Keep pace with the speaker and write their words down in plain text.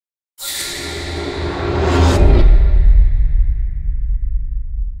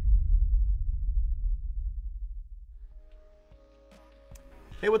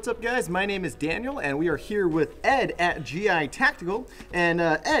what's up guys? My name is Daniel and we are here with Ed at GI Tactical. And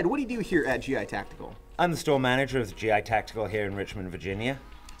Ed, what do you do here at GI Tactical? I'm the store manager of GI Tactical here in Richmond, Virginia.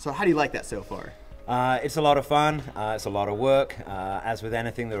 So how do you like that so far? It's a lot of fun, it's a lot of work. As with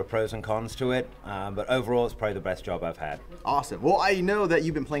anything, there are pros and cons to it, but overall it's probably the best job I've had. Awesome. Well, I know that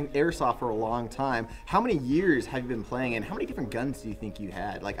you've been playing Airsoft for a long time. How many years have you been playing and how many different guns do you think you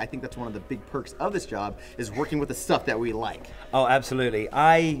had? Like, I think that's one of the big perks of this job is working with the stuff that we like. Oh, absolutely.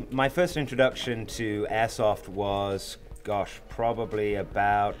 My first introduction to Airsoft was, gosh, probably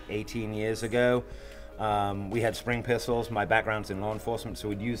about 18 years ago. We had spring pistols. My background's in law enforcement, so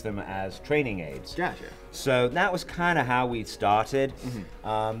we'd use them as training aids. Gotcha. So that was kind of how we started.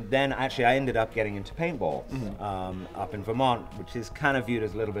 Then actually I ended up getting into paintball up in Vermont, which is kind of viewed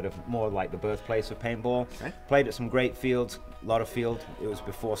as a little bit of more like the birthplace of paintball. Okay. Played at some great fields, a lot of field. It was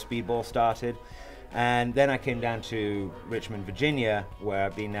before speedball started. And then I came down to Richmond, Virginia, where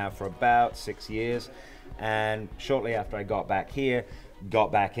I've been now for about 6 years. And shortly after I got back here,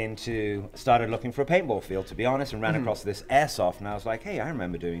 started looking for a paintball field, to be honest, and ran across this Airsoft, and I was like, hey, I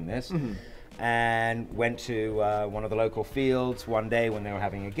remember doing this. And went to one of the local fields one day when they were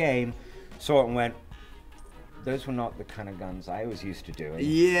having a game, saw it and went, those were not the kind of guns I was used to doing.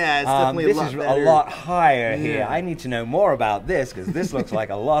 Yeah, it's definitely this a lot is better. a lot higher here. I need to know more about this because this looks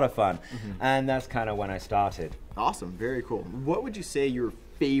like a lot of fun. And that's kind of when I started. Awesome, very cool. What would you say your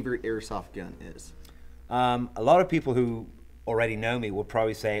favorite Airsoft gun is? A lot of people who already know me will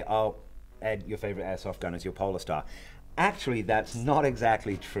probably say, oh, Ed, your favorite Airsoft gun is your Polar Star. Actually, that's not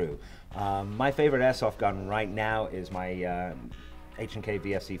exactly true. My favorite Airsoft gun right now is my H&K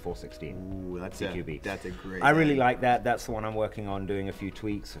VFC 416. Ooh, that's CQB. That's a great I really like that. That's the one I'm working on doing a few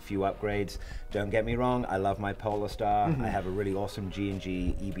tweaks, a few upgrades. Don't get me wrong, I love my Polar Star. I have a really awesome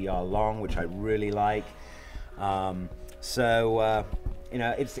G&G EBR long, which I really like. You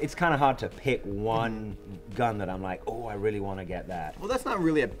know, it's kind of hard to pick one gun that I'm like, oh, I really want to get that. Well, that's not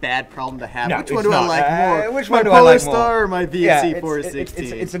really a bad problem to have. No, which one do I like more? Which one do my I Polar like more? Star or my VFC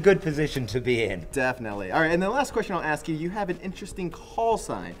 416? It's a good position to be in. Definitely. All right, and the last question I'll ask you, you have an interesting call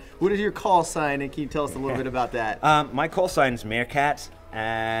sign. What is your call sign, and can you tell us a little bit about that? My call sign's Meerkat,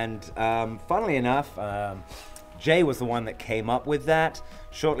 and funnily enough, Jay was the one that came up with that.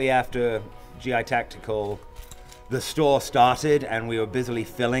 Shortly after GI Tactical, the store started and we were busily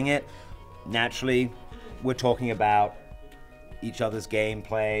filling it. Naturally, we're talking about each other's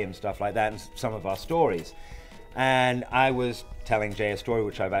gameplay and stuff like that and some of our stories. And I was telling Jay a story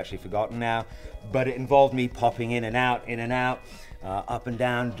which I've actually forgotten now, but it involved me popping in and out, up and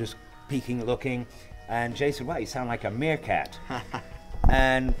down, just peeking, looking. And Jay said, wow, you sound like a meerkat.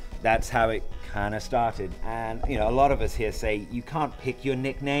 And that's how it kind of started. And you know, a lot of us here say you can't pick your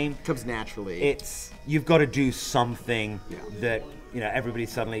nickname. It comes naturally. You've got to do something that, you know, everybody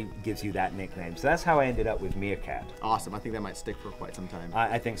suddenly gives you that nickname. So that's how I ended up with Meerkat. Awesome. I think that might stick for quite some time.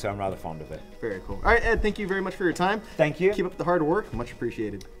 I think so. I'm rather fond of it. Very cool. All right, Ed, thank you very much for your time. Thank you. Keep up the hard work. Much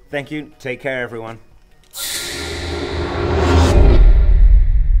appreciated. Thank you. Take care, everyone.